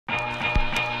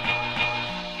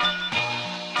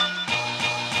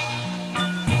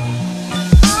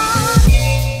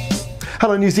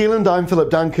Hello New Zealand, I'm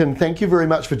Philip Duncan. Thank you very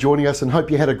much for joining us and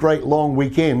hope you had a great long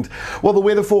weekend. Well, the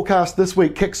weather forecast this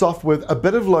week kicks off with a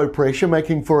bit of low pressure,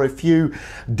 making for a few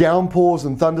downpours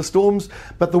and thunderstorms,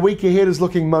 but the week ahead is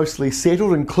looking mostly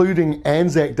settled, including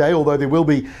ANZAC Day, although there will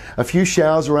be a few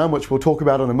showers around, which we'll talk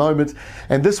about in a moment.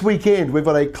 And this weekend we've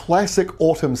got a classic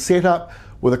autumn setup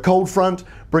with a cold front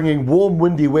bringing warm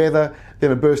windy weather, then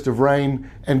a burst of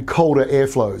rain and colder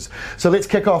airflows. So let's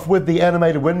kick off with the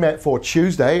animated wind map for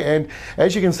Tuesday, and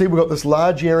as you can see we've got this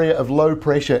large area of low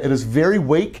pressure. It is very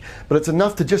weak, but it's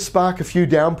enough to just spark a few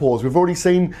downpours. We've already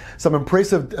seen some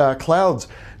impressive clouds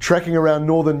tracking around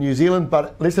northern New Zealand,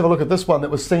 but let's have a look at this one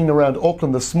that was seen around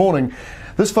Auckland this morning.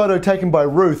 This photo taken by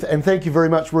Ruth, and thank you very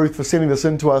much Ruth for sending this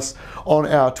in to us on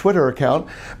our Twitter account.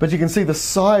 But you can see the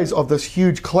size of this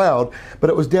huge cloud, but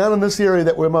it was down in this area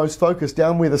that we're most focused,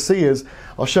 down where the sea is.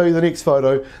 I'll show you the next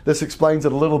photo. This explains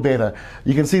it a little better.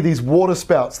 You can see these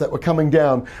waterspouts that were coming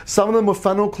down. Some of them were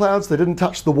funnel clouds. They didn't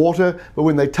touch the water, but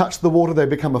when they touch the water they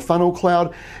become a funnel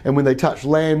cloud, and when they touch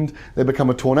land they become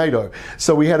a tornado.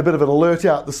 So we had a bit of an alert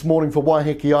out this morning for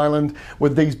Waiheke Island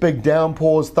with these big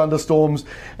downpours, thunderstorms,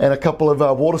 and a couple of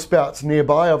waterspouts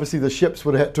nearby. Obviously the ships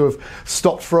would have had to have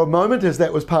stopped for a moment as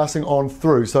that was passing on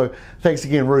through. So thanks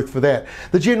again Ruth for that.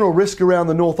 The general risk around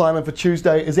the North Island for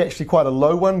Tuesday is actually quite a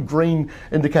low one. Green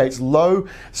indicates low,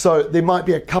 so there might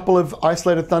be a couple of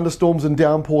isolated thunderstorms and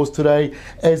downpours today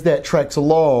as that tracks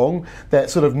along that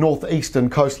sort of northeastern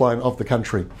coastline of the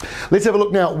country. Let's have a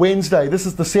look now at Wednesday. This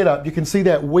is the setup. You can see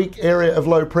that weak area of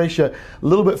low pressure a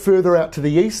little bit further out to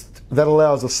the east. That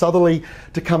allows a southerly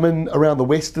to come in around the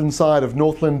western side of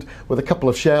Northland with a couple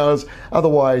of showers.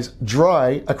 Otherwise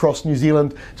dry across New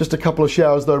Zealand. Just a couple of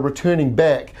showers though returning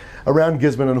back around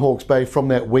Gisborne and Hawke's Bay from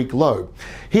that weak low.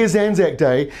 Here's ANZAC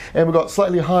Day, and we've got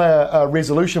slightly higher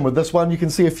resolution with this one. You can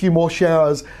see a few more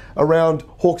showers around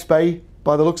Hawke's Bay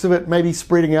by the looks of it, maybe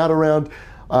spreading out around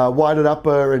Wairarapa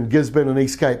Upper and Gisborne and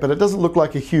East Cape, but it doesn't look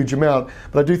like a huge amount.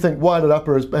 But I do think Wairarapa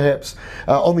Upper is perhaps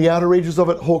on the outer edges of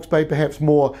it, Hawke's Bay perhaps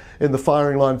more in the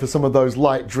firing line for some of those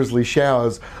light drizzly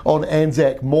showers on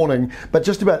ANZAC morning. But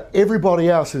just about everybody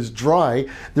else is dry.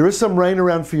 There is some rain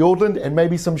around Fiordland and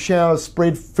maybe some showers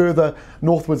spread further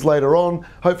northwards later on.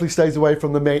 Hopefully stays away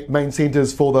from the main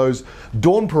centres for those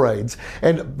dawn parades.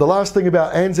 And the last thing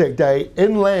about ANZAC Day,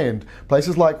 inland,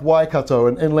 places like Waikato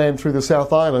and inland through the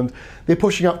South Island, they're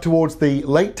pushing up towards the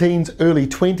late teens, early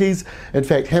 20s. In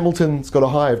fact, Hamilton's got a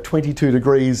high of 22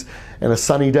 degrees and a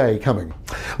sunny day coming.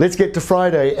 Let's get to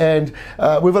Friday, and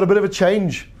we've got a bit of a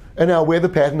change in our weather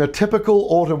pattern, a typical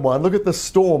autumn one. Look at the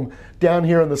storm down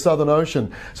here in the Southern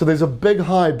Ocean. So there's a big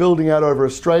high building out over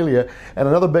Australia and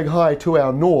another big high to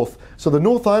our north. So the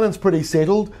North Island's pretty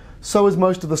settled. So is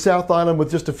most of the South Island with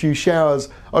just a few showers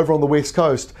over on the west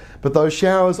coast. But those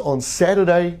showers on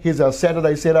Saturday, here's our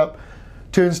Saturday setup,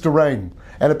 turns to rain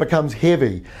and it becomes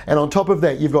heavy. And on top of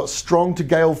that, you've got strong to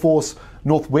gale force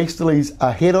northwesterlies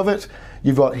ahead of it.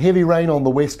 You've got heavy rain on the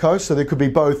west coast, so there could be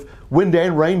both wind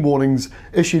and rain warnings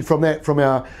issued from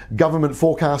our government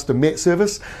forecaster Met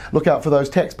Service. Look out for those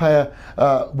taxpayer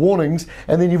warnings.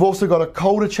 And then you've also got a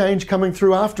colder change coming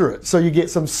through after it. So you get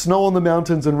some snow on the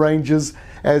mountains and ranges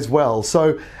as well.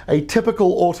 So a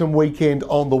typical autumn weekend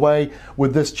on the way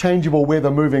with this changeable weather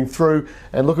moving through.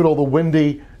 And look at all the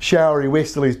windy, showery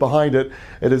westerlies behind it.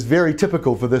 It is very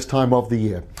typical for this time of the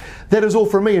year. That is all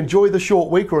from me. Enjoy the short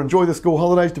week or enjoy the school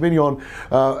holidays, depending on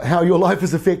how your life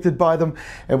is affected by them.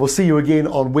 And we'll see you again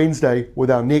on Wednesday with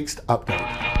our next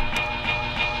update.